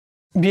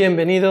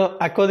Bienvenido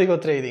a Código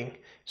Trading.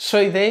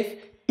 Soy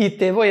Dave y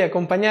te voy a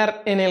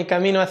acompañar en el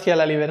camino hacia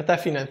la libertad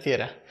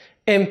financiera.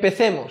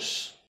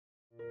 ¡Empecemos!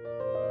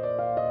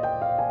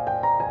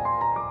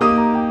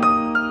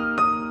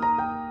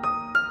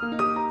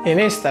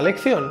 En esta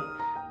lección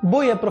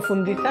voy a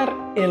profundizar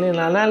en el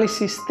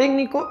análisis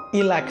técnico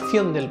y la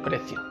acción del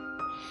precio.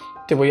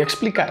 Te voy a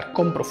explicar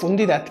con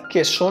profundidad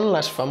qué son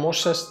las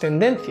famosas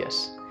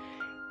tendencias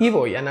y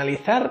voy a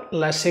analizar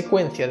la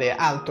secuencia de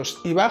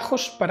altos y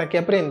bajos para que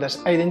aprendas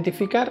a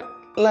identificar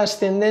las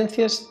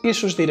tendencias y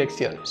sus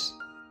direcciones.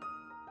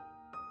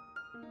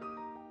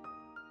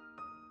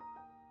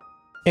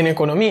 En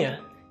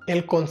economía,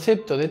 el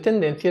concepto de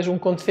tendencia es un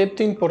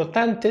concepto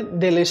importante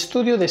del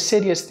estudio de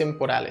series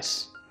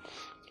temporales.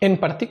 En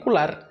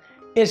particular,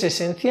 es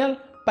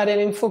esencial para el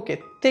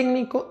enfoque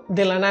técnico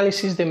del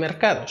análisis de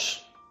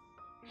mercados.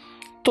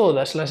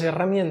 Todas las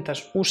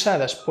herramientas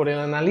usadas por el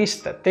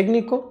analista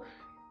técnico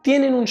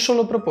tienen un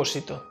solo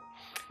propósito: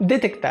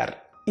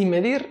 detectar y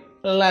medir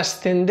las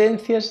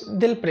tendencias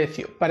del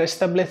precio para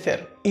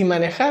establecer y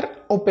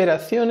manejar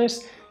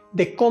operaciones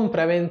de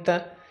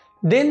compra-venta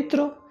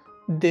dentro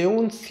de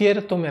un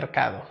cierto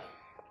mercado.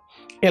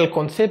 El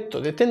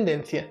concepto de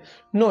tendencia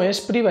no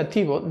es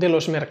privativo de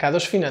los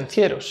mercados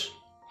financieros.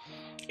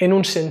 En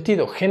un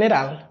sentido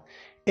general,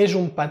 es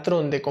un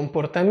patrón de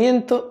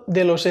comportamiento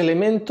de los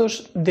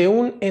elementos de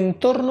un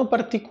entorno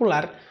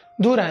particular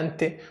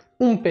durante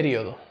un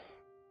periodo.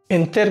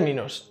 En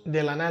términos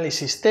del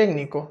análisis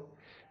técnico,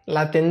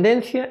 la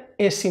tendencia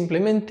es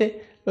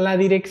simplemente la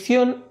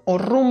dirección o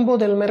rumbo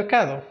del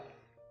mercado.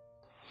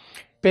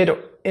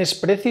 Pero es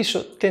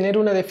preciso tener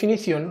una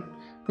definición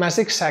más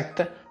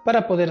exacta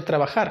para poder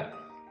trabajar.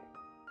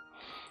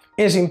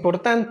 Es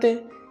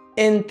importante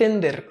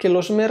entender que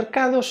los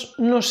mercados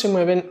no se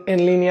mueven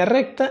en línea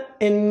recta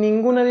en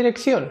ninguna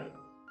dirección.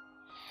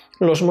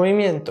 Los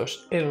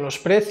movimientos en los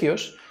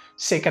precios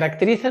se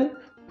caracterizan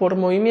por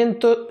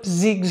movimiento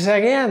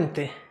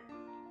zigzagueante.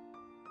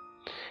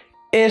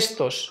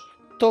 Estos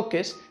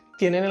toques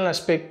tienen el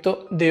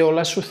aspecto de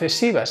olas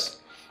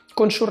sucesivas,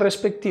 con sus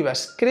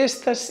respectivas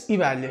crestas y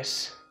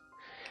valles.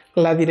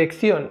 La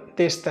dirección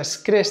de estas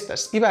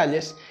crestas y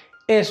valles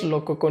es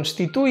lo que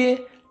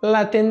constituye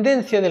la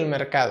tendencia del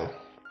mercado,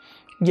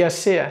 ya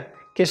sea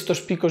que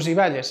estos picos y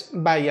valles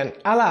vayan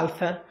al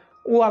alza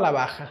o a la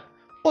baja,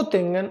 o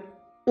tengan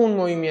un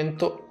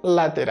movimiento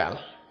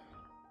lateral.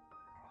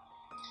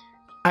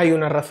 Hay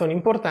una razón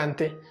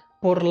importante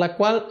por la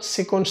cual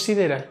se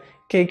considera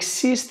que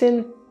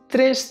existen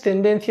tres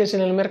tendencias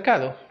en el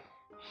mercado.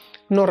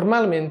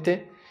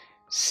 Normalmente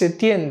se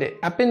tiende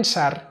a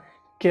pensar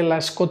que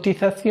las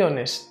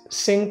cotizaciones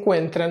se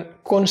encuentran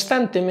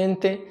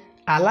constantemente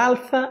al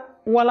alza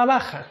o a la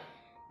baja.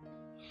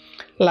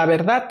 La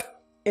verdad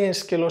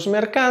es que los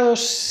mercados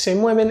se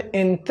mueven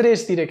en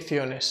tres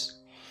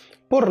direcciones.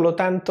 Por lo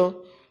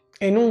tanto,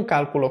 en un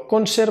cálculo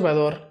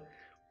conservador,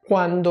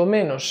 cuando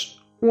menos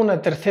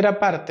una tercera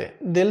parte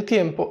del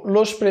tiempo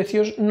los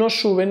precios no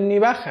suben ni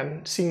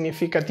bajan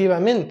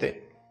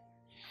significativamente,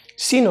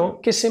 sino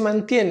que se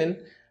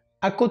mantienen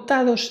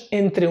acotados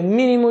entre un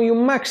mínimo y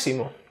un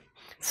máximo,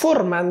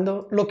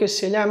 formando lo que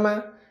se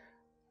llama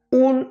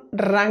un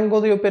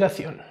rango de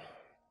operación.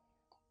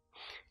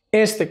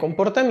 Este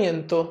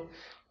comportamiento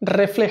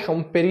refleja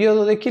un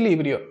periodo de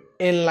equilibrio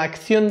en la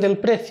acción del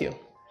precio,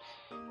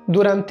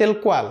 durante el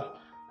cual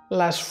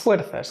las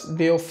fuerzas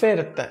de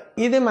oferta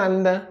y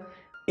demanda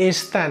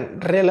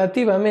están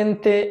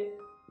relativamente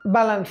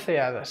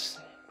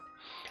balanceadas.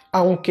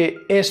 Aunque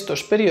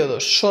estos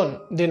periodos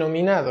son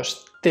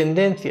denominados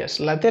tendencias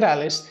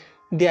laterales,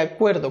 de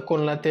acuerdo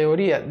con la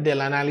teoría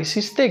del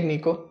análisis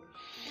técnico,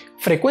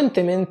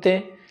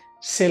 frecuentemente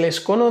se les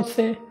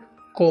conoce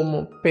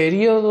como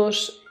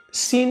periodos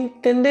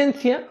sin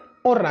tendencia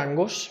o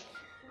rangos.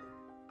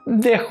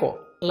 Dejo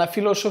la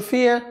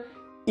filosofía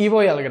y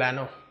voy al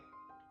grano.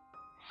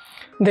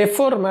 De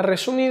forma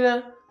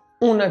resumida,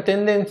 una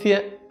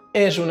tendencia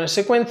es una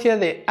secuencia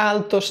de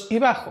altos y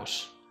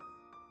bajos.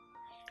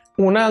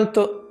 Un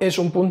alto es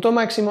un punto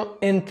máximo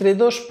entre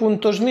dos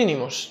puntos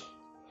mínimos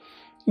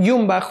y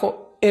un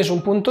bajo es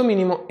un punto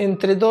mínimo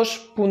entre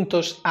dos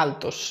puntos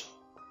altos.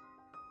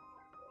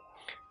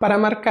 Para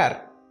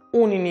marcar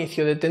un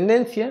inicio de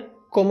tendencia,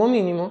 como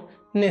mínimo,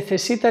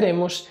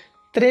 necesitaremos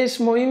tres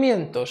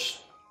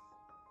movimientos: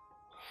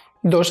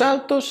 dos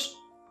altos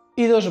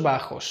y dos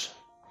bajos,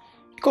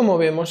 como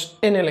vemos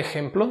en el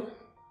ejemplo.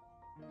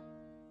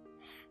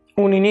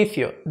 Un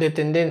inicio de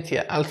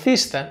tendencia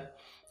alcista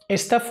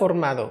está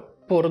formado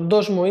por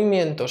dos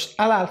movimientos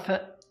al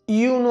alza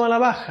y uno a la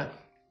baja,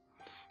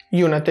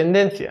 y una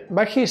tendencia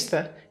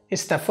bajista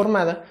está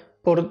formada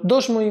por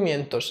dos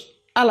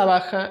movimientos a la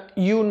baja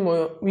y un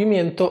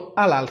movimiento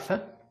al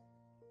alza.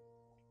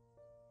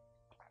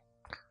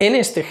 En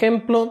este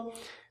ejemplo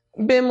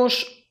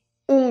vemos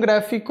un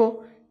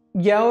gráfico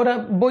y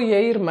ahora voy a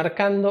ir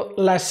marcando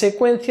la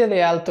secuencia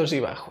de altos y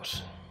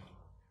bajos.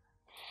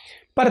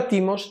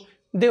 Partimos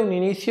de un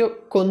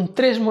inicio con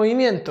tres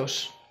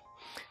movimientos.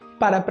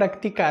 Para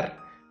practicar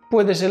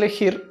puedes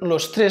elegir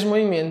los 3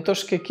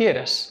 movimientos que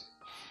quieras.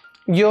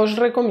 Yo os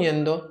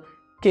recomiendo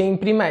que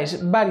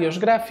imprimáis varios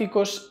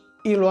gráficos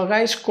y lo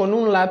hagáis con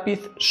un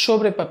lápiz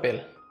sobre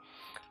papel,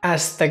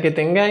 hasta que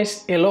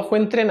tengáis el ojo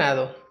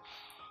entrenado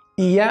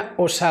y ya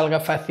os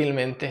salga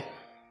fácilmente.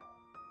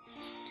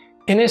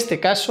 En este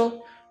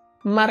caso,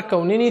 marca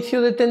un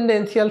inicio de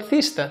tendencia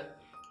alcista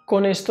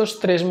con estos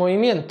 3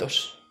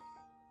 movimientos.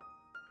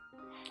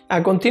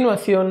 A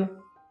continuación,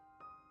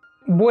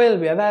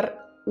 vuelve a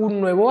dar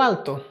un nuevo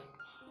alto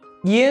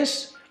y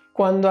es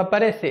cuando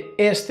aparece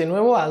este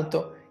nuevo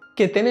alto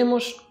que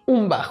tenemos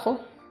un bajo.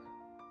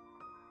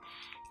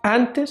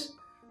 Antes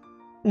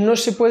no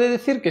se puede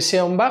decir que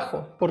sea un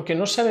bajo porque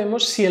no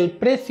sabemos si el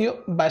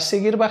precio va a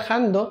seguir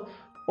bajando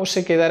o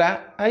se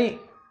quedará ahí.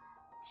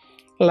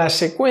 La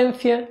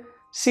secuencia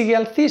sigue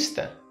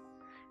alcista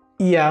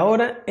y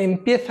ahora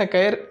empieza a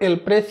caer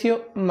el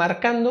precio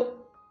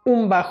marcando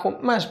un bajo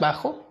más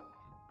bajo.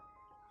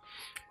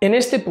 En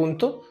este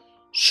punto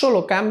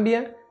solo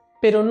cambia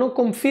pero no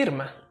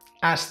confirma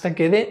hasta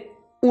que dé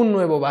un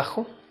nuevo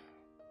bajo.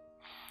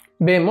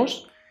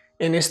 Vemos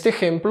en este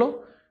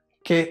ejemplo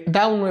que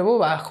da un nuevo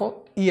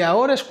bajo y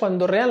ahora es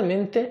cuando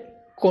realmente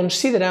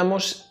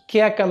consideramos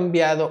que ha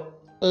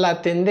cambiado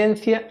la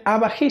tendencia a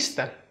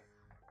bajista.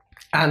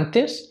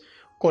 Antes,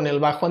 con el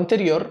bajo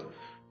anterior,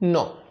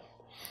 no,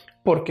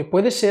 porque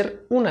puede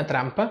ser una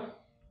trampa.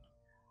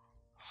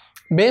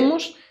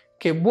 Vemos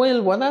que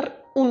vuelvo a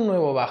dar un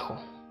nuevo bajo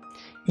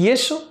y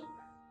eso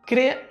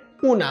crea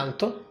un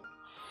alto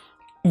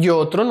y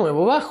otro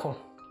nuevo bajo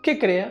que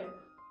crea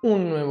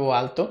un nuevo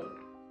alto.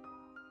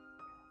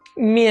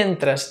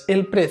 Mientras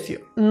el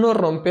precio no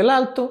rompe el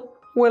alto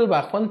o el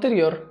bajo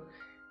anterior,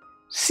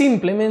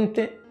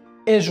 simplemente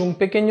es un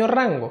pequeño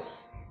rango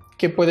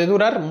que puede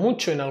durar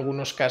mucho en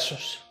algunos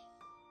casos.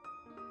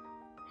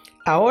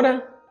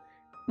 Ahora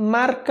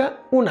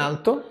marca un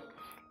alto,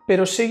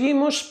 pero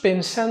seguimos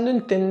pensando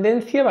en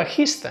tendencia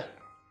bajista.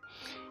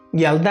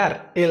 Y al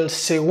dar el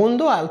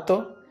segundo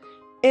alto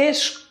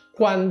es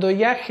cuando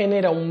ya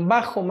genera un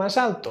bajo más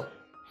alto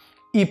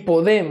y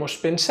podemos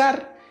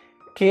pensar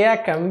que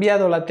ha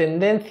cambiado la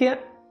tendencia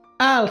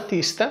a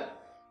alcista.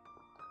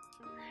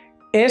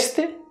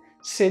 Este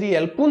sería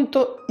el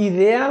punto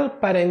ideal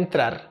para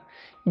entrar,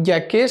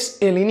 ya que es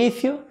el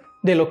inicio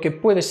de lo que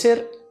puede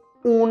ser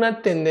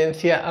una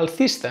tendencia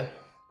alcista.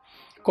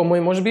 Como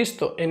hemos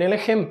visto en el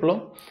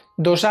ejemplo,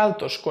 2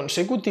 altos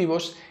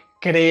consecutivos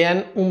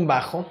crean un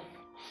bajo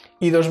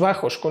y 2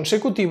 bajos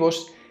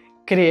consecutivos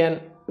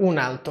crean un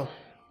alto.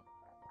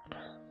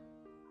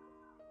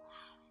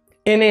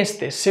 En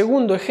este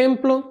segundo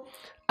ejemplo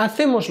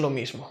hacemos lo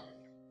mismo.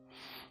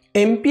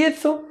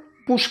 Empiezo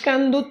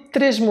buscando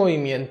 3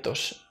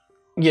 movimientos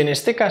y en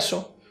este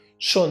caso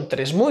son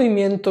 3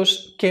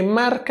 movimientos que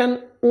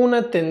marcan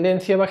una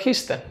tendencia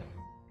bajista.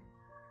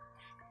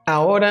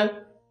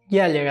 Ahora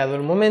ya ha llegado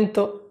el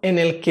momento en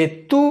el que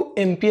tú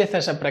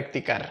empiezas a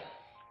practicar.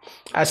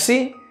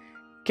 Así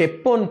que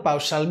pon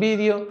pausa al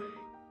vídeo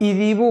y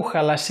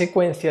dibuja la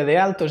secuencia de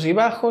altos y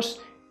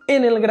bajos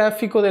en el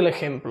gráfico del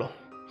ejemplo,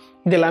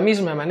 de la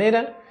misma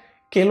manera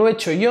que lo he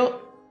hecho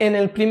yo en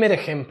el primer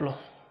ejemplo.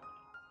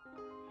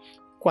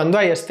 Cuando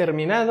hayas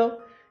terminado,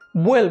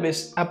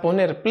 vuelves a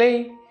poner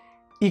play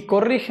y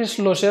corriges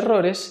los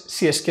errores,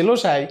 si es que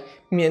los hay,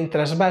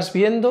 mientras vas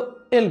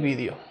viendo el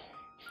vídeo.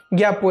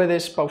 Ya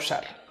puedes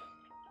pausar.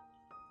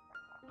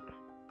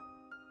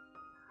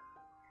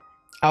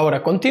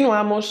 Ahora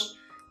continuamos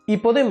y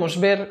podemos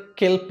ver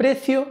que el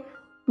precio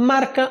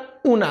marca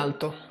un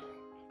alto.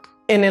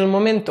 En el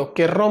momento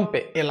que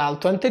rompe el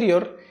alto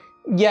anterior,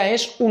 ya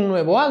es un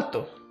nuevo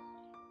alto.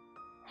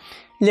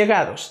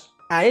 Llegados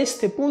a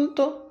este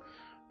punto,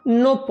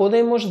 no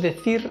podemos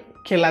decir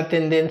que la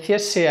tendencia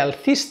sea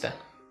alcista.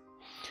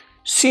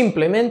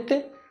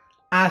 Simplemente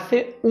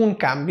hace un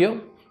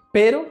cambio,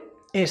 pero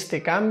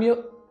este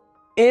cambio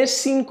es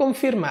sin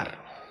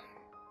confirmar.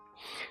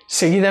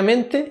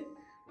 Seguidamente,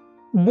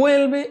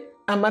 vuelve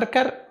a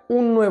marcar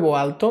un nuevo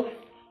alto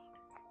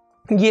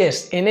y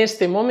es en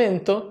este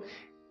momento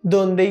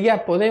donde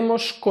ya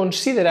podemos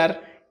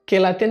considerar que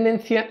la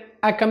tendencia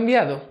ha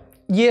cambiado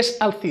y es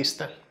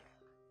alcista.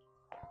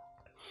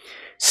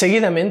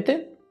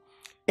 Seguidamente,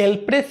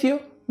 el precio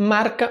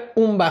marca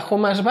un bajo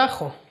más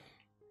bajo,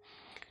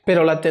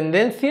 pero la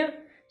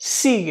tendencia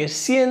sigue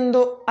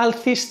siendo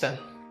alcista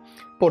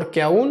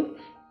porque aún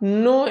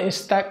no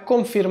está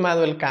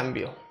confirmado el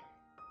cambio.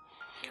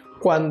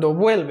 Cuando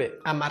vuelve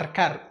a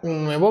marcar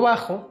un nuevo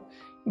bajo,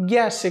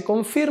 ya se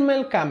confirma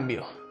el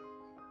cambio.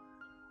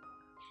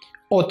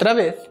 Otra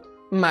vez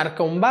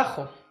marca un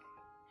bajo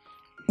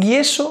y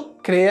eso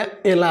crea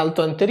el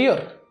alto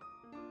anterior.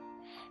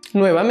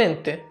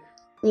 Nuevamente,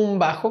 un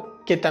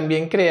bajo que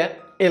también crea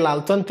el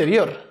alto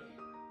anterior.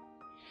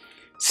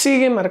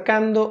 Sigue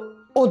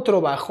marcando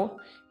otro bajo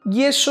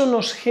y eso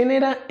nos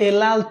genera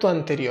el alto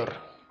anterior.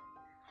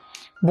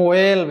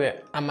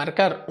 Vuelve a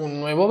marcar un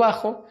nuevo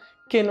bajo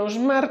que nos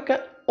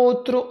marca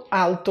otro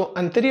alto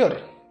anterior.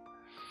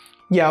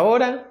 Y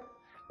ahora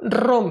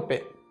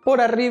rompe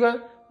por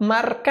arriba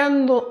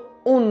marcando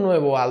un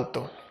nuevo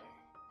alto.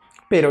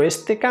 Pero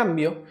este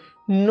cambio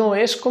no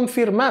es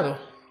confirmado,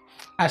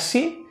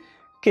 así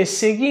que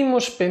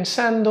seguimos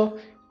pensando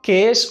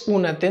que es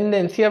una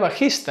tendencia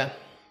bajista.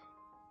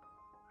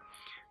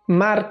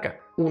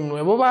 Marca un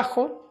nuevo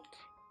bajo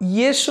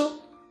y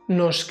eso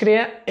nos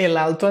crea el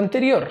alto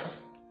anterior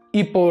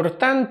y por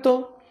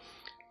tanto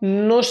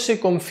no se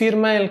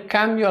confirma el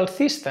cambio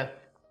alcista.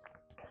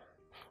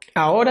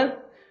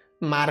 Ahora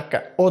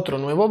marca otro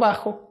nuevo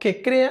bajo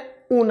que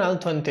crea un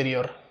alto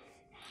anterior.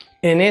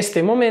 En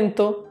este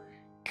momento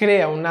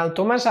crea un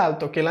alto más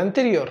alto que el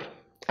anterior,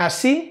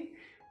 así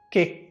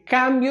que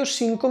cambio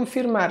sin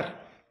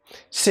confirmar.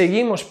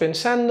 Seguimos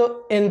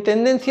pensando en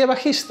tendencia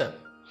bajista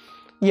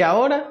y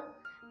ahora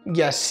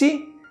ya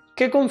sí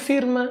que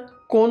confirma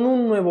con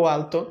un nuevo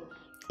alto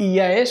y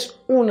ya es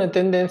una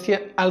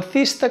tendencia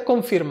alcista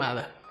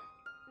confirmada.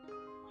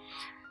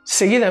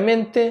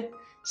 Seguidamente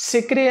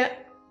se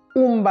crea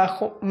un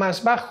bajo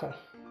más bajo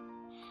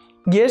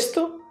y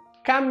esto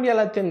cambia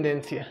la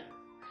tendencia,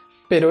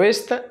 pero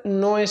esta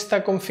no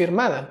está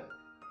confirmada.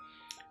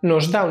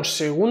 Nos da un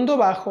segundo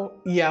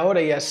bajo y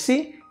ahora ya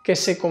sí que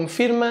se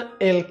confirma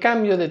el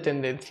cambio de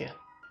tendencia.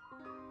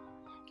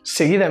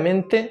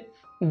 Seguidamente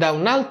da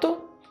un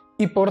alto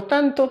y por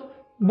tanto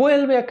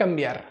vuelve a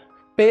cambiar,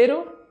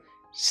 pero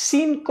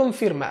sin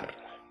confirmar.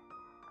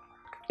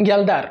 Y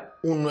al dar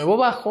un nuevo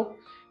bajo,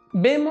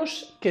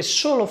 vemos que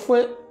solo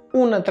fue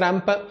una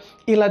trampa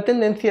y la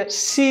tendencia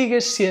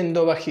sigue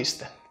siendo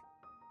bajista.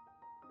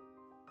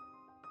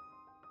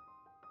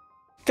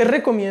 Te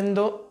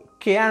recomiendo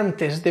que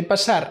antes de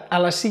pasar a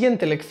la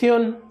siguiente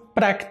lección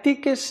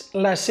practiques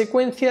la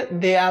secuencia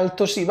de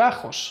altos y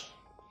bajos,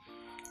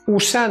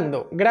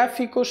 usando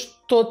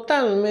gráficos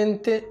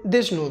totalmente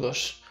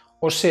desnudos,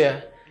 o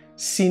sea,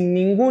 sin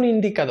ningún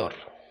indicador.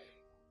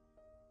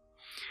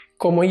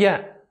 Como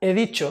ya he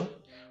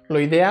dicho, lo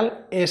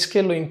ideal es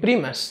que lo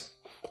imprimas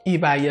y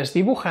vayas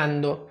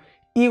dibujando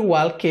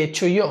igual que he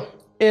hecho yo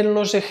en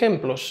los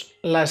ejemplos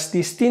las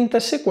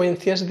distintas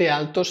secuencias de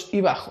altos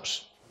y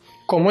bajos.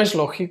 Como es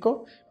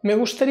lógico, me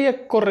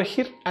gustaría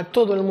corregir a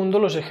todo el mundo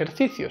los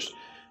ejercicios,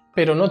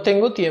 pero no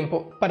tengo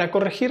tiempo para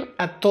corregir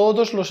a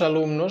todos los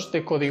alumnos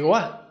de Código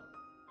A.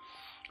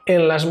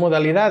 En las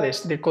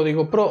modalidades de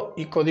Código Pro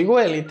y Código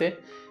Élite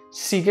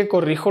sí que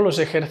corrijo los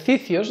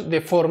ejercicios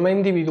de forma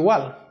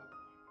individual.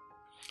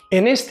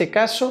 En este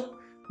caso,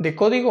 de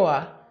Código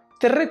A,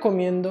 te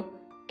recomiendo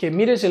que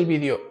mires el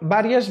vídeo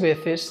varias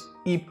veces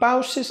y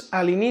pauses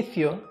al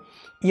inicio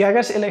y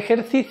hagas el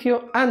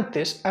ejercicio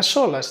antes a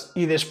solas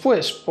y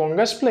después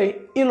pongas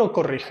play y lo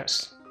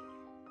corrijas.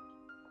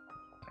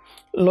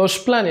 Los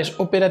planes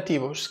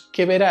operativos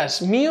que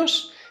verás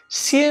míos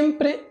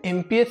siempre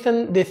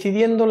empiezan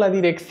decidiendo la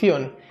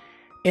dirección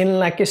en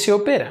la que se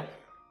opera.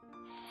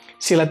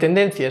 Si la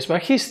tendencia es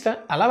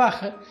bajista, a la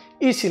baja,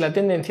 y si la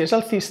tendencia es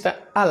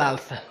alcista, al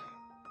alza.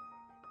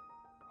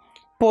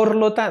 Por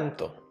lo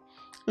tanto,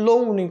 lo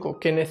único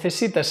que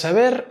necesitas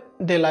saber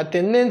de la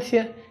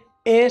tendencia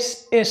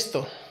es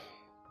esto.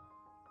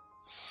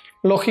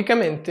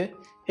 Lógicamente,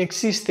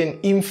 existen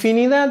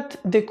infinidad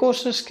de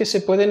cosas que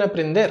se pueden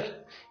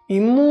aprender y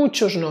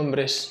muchos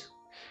nombres,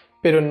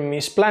 pero en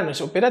mis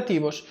planes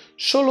operativos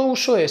solo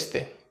uso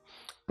este,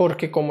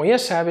 porque como ya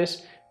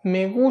sabes,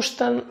 me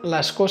gustan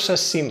las cosas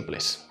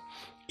simples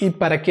y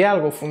para que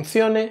algo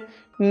funcione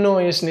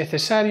no es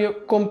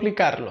necesario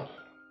complicarlo.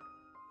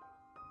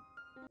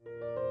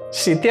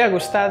 Si te ha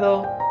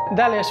gustado,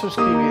 dale a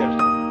suscribir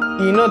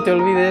y no te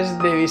olvides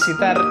de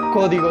visitar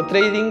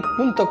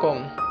códigotrading.com.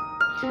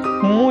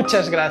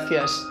 Muchas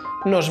gracias,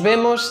 nos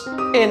vemos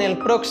en el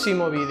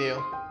próximo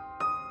vídeo.